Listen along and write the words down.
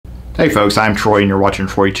Hey folks, I'm Troy and you're watching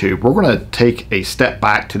TroyTube. We're going to take a step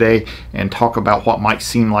back today and talk about what might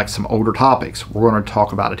seem like some older topics. We're going to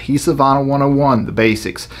talk about Adhesive Vinyl 101, the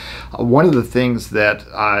basics. One of the things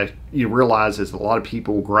that you realize is a lot of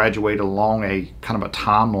people graduate along a kind of a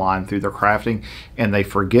timeline through their crafting and they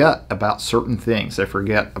forget about certain things. They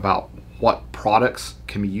forget about what products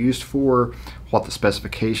can be used for, what the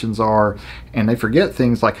specifications are, and they forget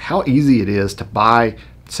things like how easy it is to buy,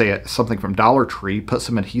 say, something from Dollar Tree, put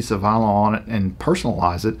some adhesive vinyl on it and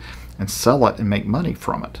personalize it and sell it and make money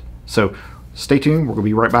from it. So stay tuned, we're going to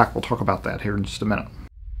be right back. We'll talk about that here in just a minute.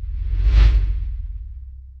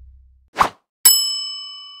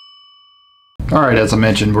 Alright, as I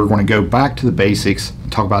mentioned, we're going to go back to the basics and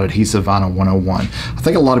talk about Adhesive Vinyl 101. I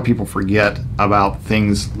think a lot of people forget about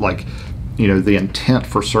things like, you know, the intent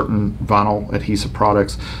for certain vinyl adhesive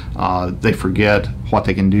products. They forget what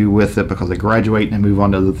they can do with it because they graduate and they move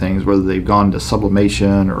on to other things, whether they've gone to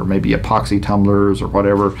sublimation or maybe epoxy tumblers or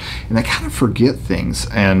whatever, and they kind of forget things.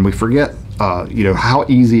 And we forget you know, how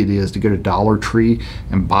easy it is to go to Dollar Tree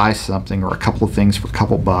and buy something or a couple of things for a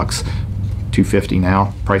couple bucks, $2.50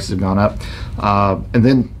 now, prices have gone up, and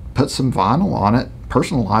then put some vinyl on it,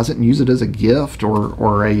 personalize it and use it as a gift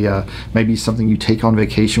or a maybe something you take on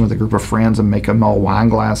vacation with a group of friends and make them all wine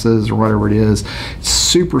glasses or whatever it is. It's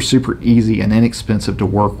super easy and inexpensive to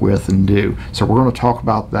work with and do. So we're going to talk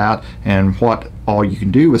about that and what all you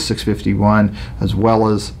can do with 651, as well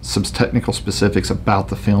as some technical specifics about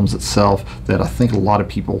the films itself that I think a lot of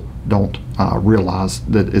people don't realize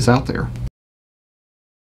that is out there.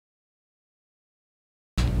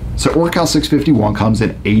 So Oracal 651 comes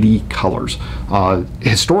in 80 colors.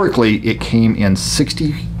 Historically, it came in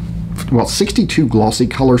 62 glossy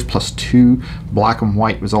colors plus 2 black and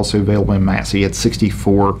white was also available in matte. So you had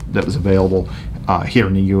 64 that was available here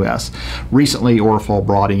in the US. Recently, Oracal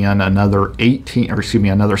brought in another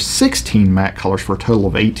 16 matte colors for a total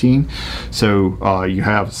of 18. So you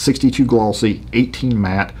have 62 glossy, 18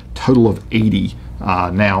 matte, total of 80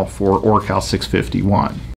 now for Oracal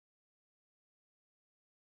 651.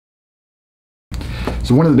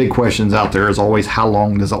 So one of the big questions out there is always, how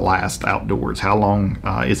long does it last outdoors? How long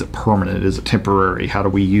is it permanent? Is it temporary? How do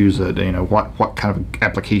we use it? You know, what kind of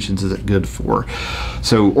applications is it good for?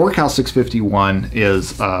 So Oracal 651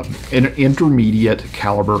 is an intermediate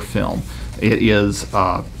caliber film. It is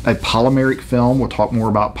a polymeric film. We'll talk more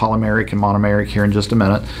about polymeric and monomeric here in just a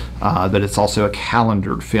minute, but it's also a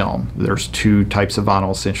calendared film. There's two types of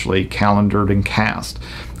vinyl, essentially, calendared and cast.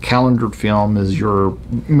 Calendared film is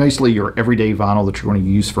mostly your everyday vinyl that you're going to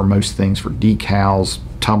use for most things, for decals,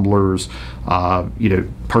 tumblers, you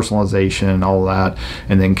know, personalization, all that.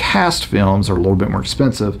 And then cast films are a little bit more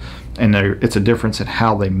expensive, and it's a difference in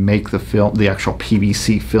how they make the film, the actual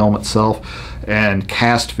PVC film itself. And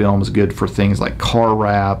cast film is good for things like car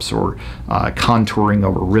wraps or contouring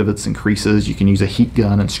over rivets and creases. You can use a heat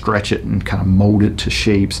gun and stretch it and kind of mold it to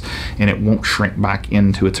shapes, and it won't shrink back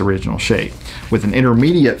into its original shape. With an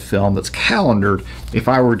intermediate film that's calendared, if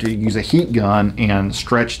I were to use a heat gun and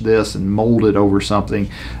stretch this and mold it over something,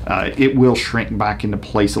 it will shrink back into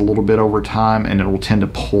place a little bit over time, and it will tend to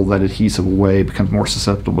pull that adhesive away, becomes more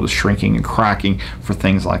susceptible to shrinking and cracking for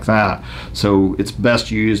things like that. So it's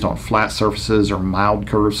best used on flat surfaces or mild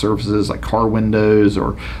curved surfaces like car windows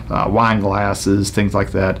or wine glasses, things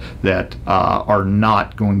like that, that are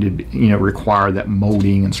not going to, you know, require that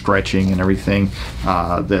molding and stretching and everything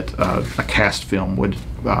that a cast film would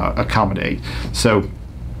accommodate. So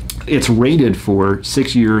it's rated for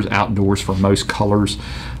 6 years outdoors for most colors.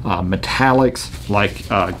 Metallics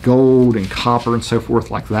like gold and copper and so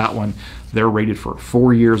forth, like that one, they're rated for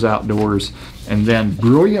 4 years outdoors. And then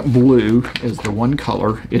brilliant blue is the one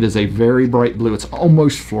color. It is a very bright blue. It's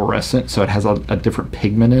almost fluorescent, so it has a different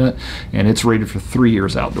pigment in it, and it's rated for 3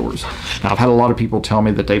 years outdoors. Now, I've had a lot of people tell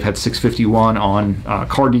me that they've had 651 on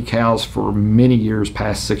car decals for many years,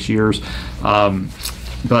 past 6 years.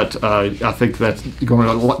 But I think that's going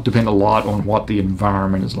to depend a lot on what the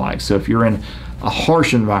environment is like. So if you're in a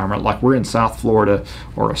harsh environment like we're in South Florida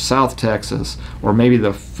or South Texas, or maybe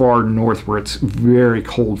the far north where it's very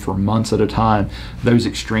cold for months at a time, those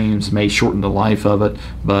extremes may shorten the life of it.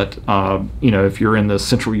 But you know, if you're in the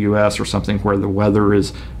central US or something where the weather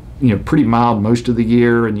is, you know, pretty mild most of the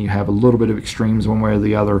year and you have a little bit of extremes one way or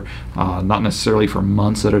the other, not necessarily for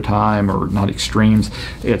months at a time or not extremes,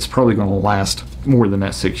 it's probably going to last more than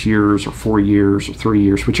that 6 years or 4 years or 3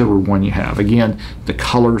 years, whichever one you have. Again, the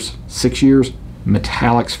colors 6 years,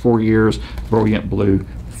 metallics 4 years, brilliant blue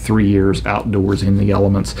 3 years outdoors in the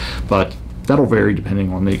elements, but that'll vary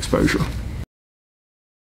depending on the exposure.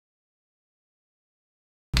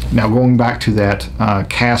 Now going back to that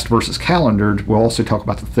cast versus calendared, we'll also talk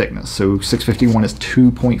about the thickness. So 651 is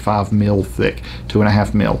 2.5 mil thick,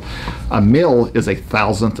 2.5 mil. A mil is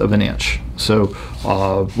 1/1000th of an inch. So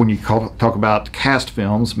when you talk about cast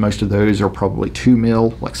films, most of those are probably 2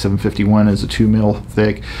 mil, like 751 is a 2 mil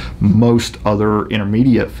thick. Most other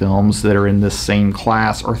intermediate films that are in this same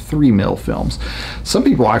class are 3 mil films. Some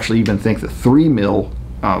people actually even think that 3 mil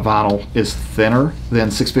vinyl is thinner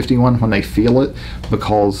than 651 when they feel it,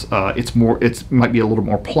 because it might be a little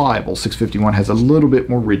more pliable. 651 has a little bit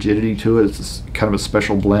more rigidity to it. It's kind of a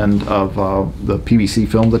special blend of the PVC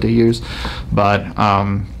film that they use. But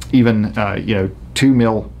even 2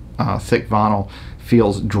 mil thick vinyl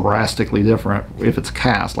feels drastically different if it's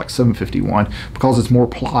cast, like 751, because it's more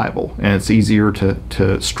pliable and it's easier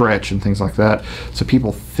to stretch and things like that. So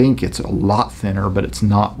people think it's a lot thinner, but it's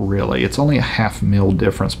not really. It's only a 1/2 mil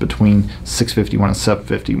difference between 651 and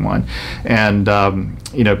 751.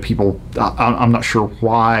 And people, I'm not sure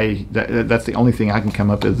why. That's the only thing I can come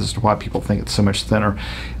up with as to why people think it's so much thinner.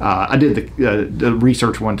 I did the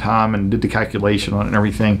research one time and did the calculation on it and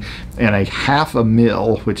everything, and a 1/2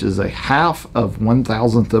 mil, which is 1/2 of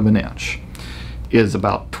 1/1000th of an inch, is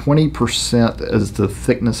about 20% as the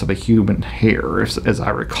thickness of a human hair, as I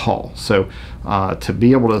recall. So to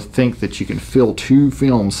be able to think that you can fill two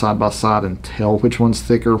films side by side and tell which one's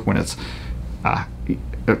thicker when it's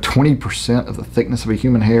 20% of the thickness of a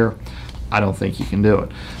human hair, I don't think you can do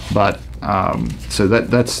it. But so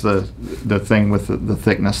that's the thing with the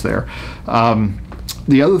thickness there.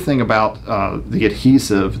 The other thing about the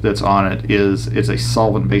adhesive that's on it is it's a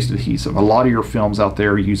solvent-based adhesive. A lot of your films out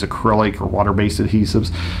there use acrylic or water-based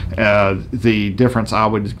adhesives. The difference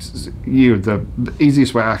the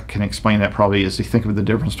easiest way I can explain that probably is to think of the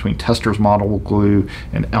difference between Testor's model glue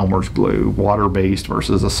and Elmer's glue, water-based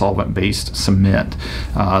versus a solvent-based cement.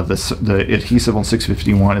 The adhesive on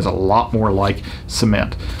 651 is a lot more like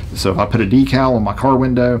cement. So if I put a decal on my car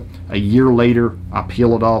window, a year later, I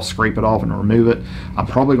peel it off, scrape it off, and remove it, I'm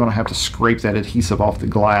probably going to have to scrape that adhesive off the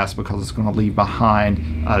glass because it's going to leave behind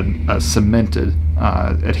a cemented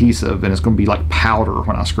adhesive, and it's going to be like powder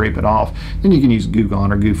when I scrape it off. Then you can use Goo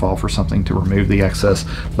Gone or Goof Off or something to remove the excess.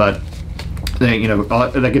 But I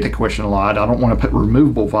get the question a lot. I don't want to put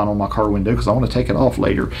removable vinyl on my car window because I want to take it off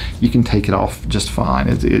later. You can take it off just fine.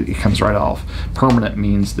 It comes right off. Permanent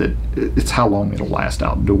means that it's how long it'll last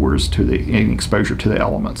outdoors in exposure to the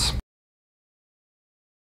elements.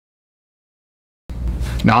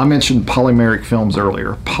 Now, I mentioned polymeric films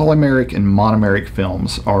earlier. Polymeric and monomeric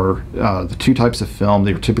films are the two types of film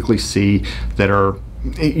that you typically see that are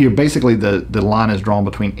basically the line is drawn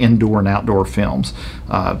between indoor and outdoor films.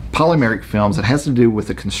 Polymeric films, it has to do with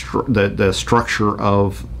the structure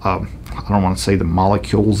of I don't want to say the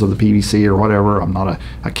molecules of the PVC or whatever. I'm not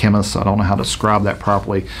a chemist, so I don't know how to describe that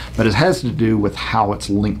properly, but it has to do with how it's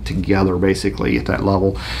linked together basically at that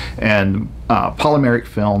level. And polymeric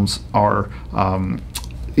films are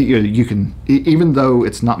you can, even though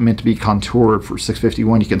it's not meant to be contoured for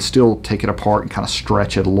 651, you can still take it apart and kind of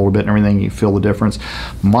stretch it a little bit and everything. You feel the difference.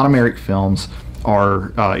 Monomeric films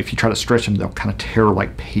are, if you try to stretch them, they'll kind of tear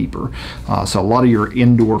like paper. So a lot of your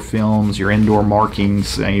indoor films, your indoor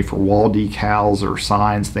markings for wall decals or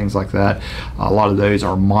signs, things like that, a lot of those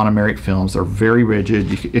are monomeric films. They're very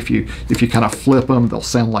rigid. If you kind of flip them, they'll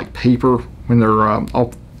sound like paper when they're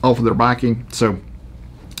off of their backing. So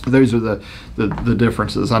those are the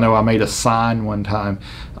differences. I know I made a sign one time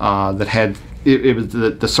that had it was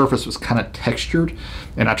the surface was kind of textured,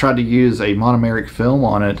 and I tried to use a monomeric film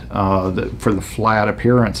on it for the flat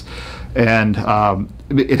appearance, and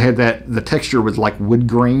it had the texture was like wood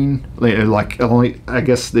grain, like only, I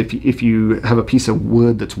guess if you have a piece of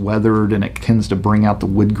wood that's weathered, and it tends to bring out the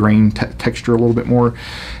wood grain texture a little bit more.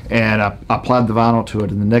 And I applied the vinyl to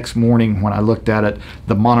it, and the next morning when I looked at it,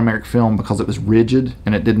 the monomeric film, because it was rigid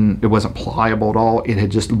and it wasn't pliable at all, it had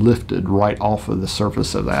just lifted right off of the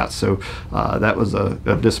surface of that. So that was a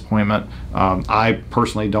disappointment. I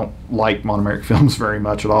personally don't like monomeric films very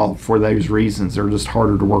much at all for those reasons. They're just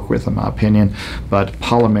harder to work with in my opinion. But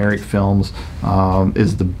polymeric films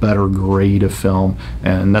is the better grade of film,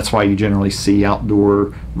 and that's why you generally see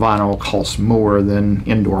outdoor vinyl costs more than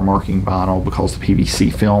indoor marking vinyl, because the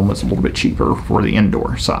PVC film is a little bit cheaper for the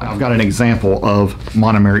indoor side. I've got an example of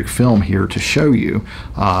monomeric film here to show you.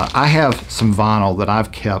 I have some vinyl that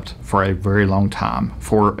I've kept for a very long time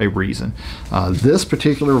for a reason. This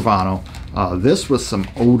particular vinyl, this was some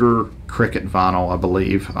older Cricut vinyl, I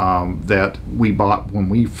believe, that we bought when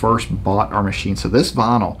we first bought our machine. So this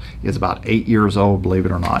vinyl is about 8 years old, believe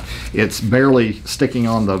it or not. It's barely sticking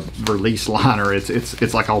on the release liner.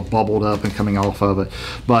 It's like all bubbled up and coming off of it.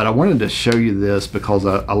 But I wanted to show you this because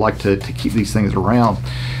I like to keep these things around.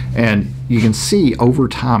 And you can see over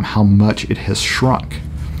time how much it has shrunk.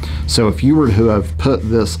 So if you were to have put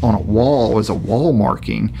this on a wall as a wall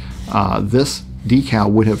marking, this decal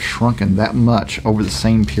would have shrunken that much over the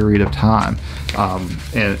same period of time.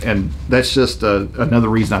 And that's just another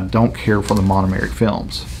reason I don't care for the monomeric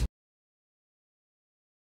films.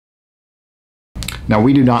 Now,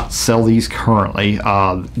 we do not sell these currently.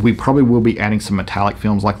 We probably will be adding some metallic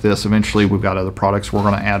films like this eventually. We've got other products we're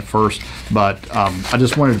going to add first, but I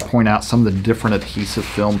just wanted to point out some of the different adhesive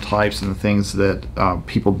film types and the things that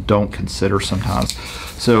people don't consider sometimes.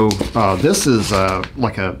 So this is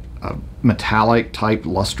like a metallic type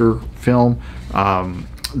luster film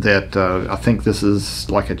that I think this is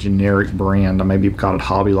like a generic brand. I maybe got it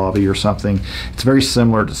Hobby Lobby or something. It's very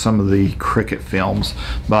similar to some of the Cricut films,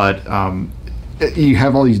 but you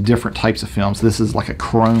have all these different types of films. This is like a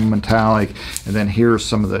chrome metallic, and then here's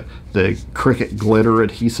some of the Cricut glitter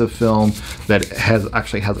adhesive film that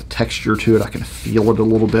actually has a texture to it. I can feel it a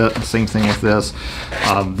little bit. The same thing with this.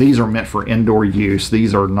 These are meant for indoor use.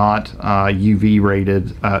 These are not UV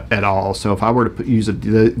rated at all. So if I were to use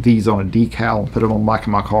these on a decal and put them on the back of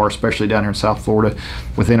my car, especially down here in South Florida,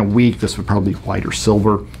 within a week this would probably be white or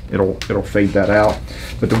silver. It'll fade that out.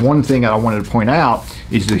 But the one thing I wanted to point out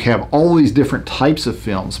is you have all these different types of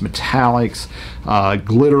films, metallics,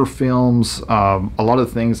 glitter films, a lot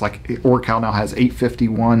of things like Orcal now has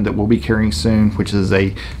 851 that we'll be carrying soon, which is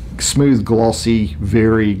a smooth, glossy,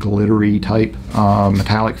 very glittery type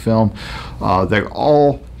metallic film. They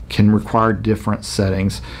all can require different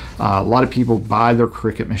settings. A lot of people buy their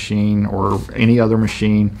Cricut machine or any other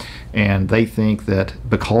machine and they think that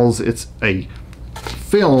because it's a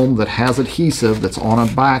film that has adhesive that's on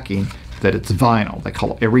a backing that it's vinyl. They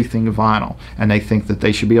call everything vinyl, and they think that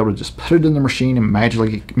they should be able to just put it in the machine and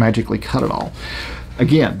magically cut it all.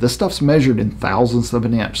 Again, this stuff's measured in thousandths of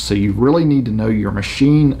an inch, so you really need to know your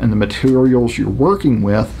machine and the materials you're working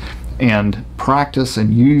with and practice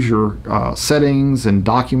and use your settings and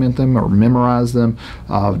document them or memorize them,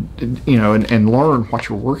 you know, and learn what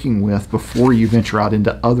you're working with before you venture out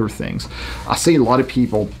into other things. I see a lot of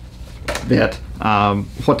people that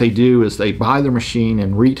what they do is they buy their machine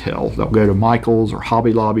in retail. They'll go to Michael's or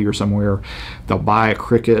Hobby Lobby or somewhere. They'll buy a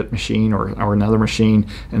Cricut machine or another machine,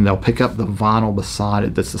 and they'll pick up the vinyl beside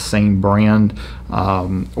it that's the same brand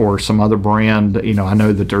or some other brand. You know, I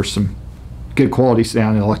know that there's some good quality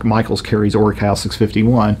down there, like Michael's carries Orcal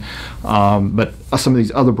 651, but some of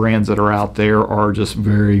these other brands that are out there are just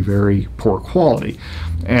very, very poor quality.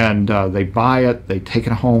 And they buy it, they take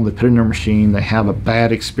it home, they put it in their machine, they have a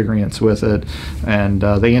bad experience with it, and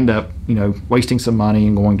they end up, you know, wasting some money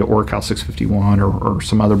and going to Orcal 651 or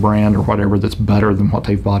some other brand or whatever that's better than what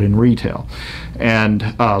they've bought in retail. And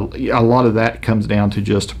a lot of that comes down to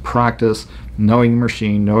just practice, knowing your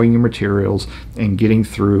machine, knowing your materials, and getting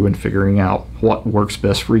through and figuring out what works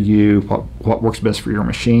best for you, what works best for your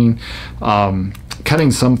machine.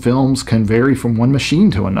 Cutting some films can vary from one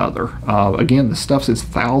machine to another. Again, the stuff is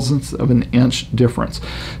thousandths of an inch difference.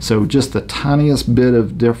 So just the tiniest bit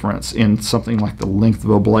of difference in something like the length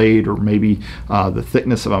of a blade, or maybe the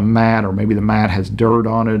thickness of a mat, or maybe the mat has dirt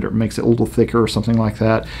on it or makes it a little thicker or something like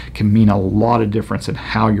that, can mean a lot of difference in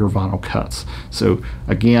how your vinyl cuts. So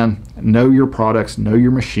again, know your products, know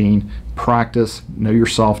your machine, practice, know your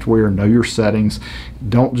software, know your settings.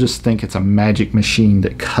 Don't just think it's a magic machine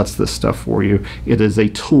that cuts this stuff for you. It is a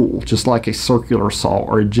tool, just like a circular saw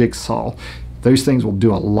or a jigsaw. Those things will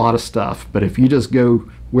do a lot of stuff, but if you just go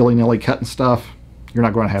willy-nilly cutting stuff, you're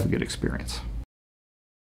not going to have a good experience.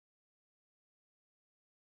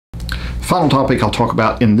 Final topic I'll talk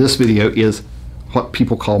about in this video is what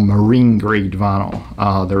people call marine grade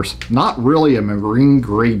vinyl. There's not really a marine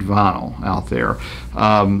grade vinyl out there.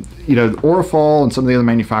 You know, Orifol and some of the other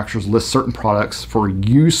manufacturers list certain products for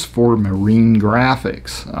use for marine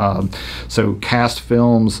graphics. So cast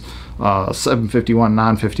films, 751,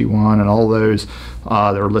 951, and all those,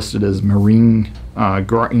 they're listed as marine,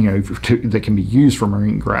 that can be used for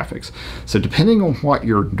marine graphics. So depending on what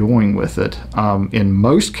you're doing with it, in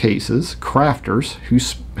most cases, crafters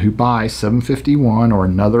who buy 751 or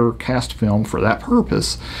another cast film for that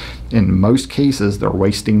purpose, in most cases they're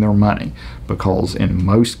wasting their money, because in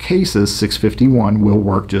most cases 651 will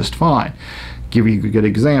work just fine. Give you a good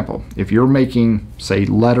example. If you're making, say,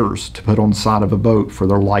 letters to put on the side of a boat for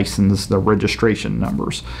their license, their registration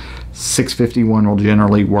numbers, 651 will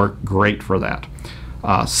generally work great for that.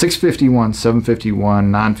 651,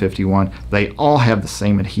 751, 951, they all have the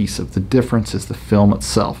same adhesive. The difference is the film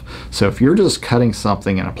itself. So if you're just cutting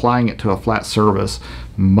something and applying it to a flat surface,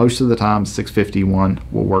 most of the time 651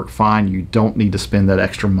 will work fine. You don't need to spend that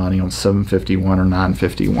extra money on 751 or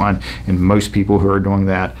 951, and most people who are doing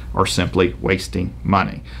that are simply wasting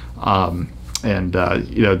money. You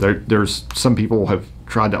know, there's some people have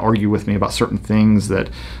tried to argue with me about certain things, that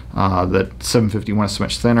that 751 is so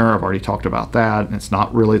much thinner. I've already talked about that, and it's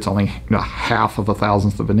not really. It's only, you know, half of a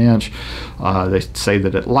thousandth of an inch. They say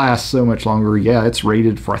that it lasts so much longer. Yeah, it's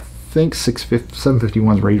rated for, I think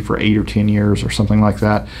 751 is rated for 8 or 10 years or something like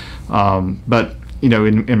that. But you know,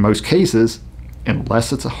 in most cases,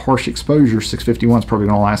 unless it's a harsh exposure, 651 is probably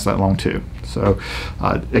going to last that long too. So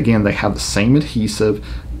again, they have the same adhesive.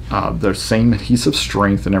 The same adhesive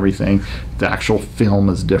strength and everything. The actual film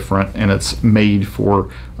is different, and it's made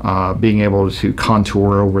for being able to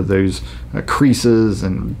contour over those creases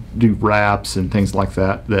and do wraps and things like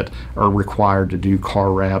that that are required to do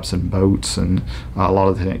car wraps and boats and a lot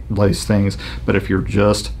of those things. But if you're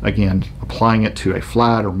just, again, applying it to a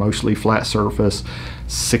flat or mostly flat surface,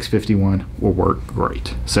 651 will work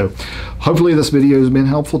great. So hopefully this video has been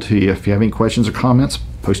helpful to you. If you have any questions or comments,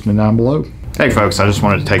 post them down below. Hey folks, I just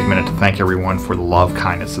wanted to take a minute to thank everyone for the love,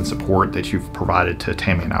 kindness, and support that you've provided to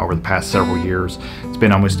Tammy and I over the past several years. It's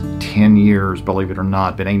been almost 10 years, believe it or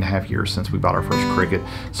not, been 8.5 years since we bought our first Cricut,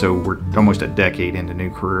 so we're almost a decade into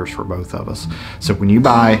new careers for both of us. So when you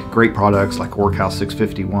buy great products like Orcal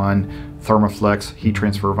 651, Thermaflex, Heat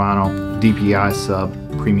Transfer Vinyl, DPI Sub,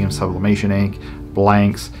 Premium Sublimation Ink,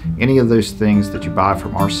 blanks, any of those things that you buy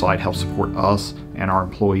from our site help support us and our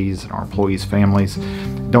employees families.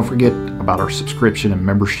 Don't forget about our subscription and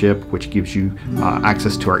membership, which gives you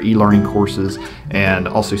access to our e-learning courses and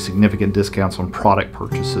also significant discounts on product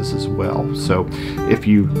purchases as well. So if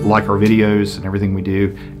you like our videos and everything we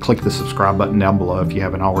do, click the subscribe button down below if you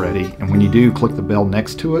haven't already. And when you do, click the bell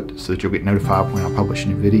next to it so that you'll get notified when I publish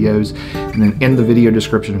new videos. And then in the video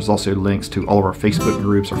description, there's also links to all of our Facebook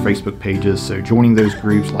groups, our Facebook pages. So joining those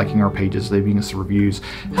groups, liking our pages, leaving us reviews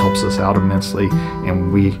helps us out immensely.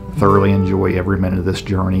 And we thoroughly enjoy every minute of this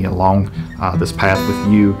journey along this path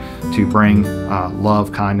with you to bring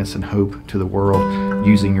love, kindness, and hope to the world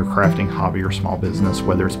using your crafting hobby or small business,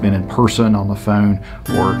 whether it's been in person, on the phone,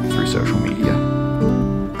 or through social media.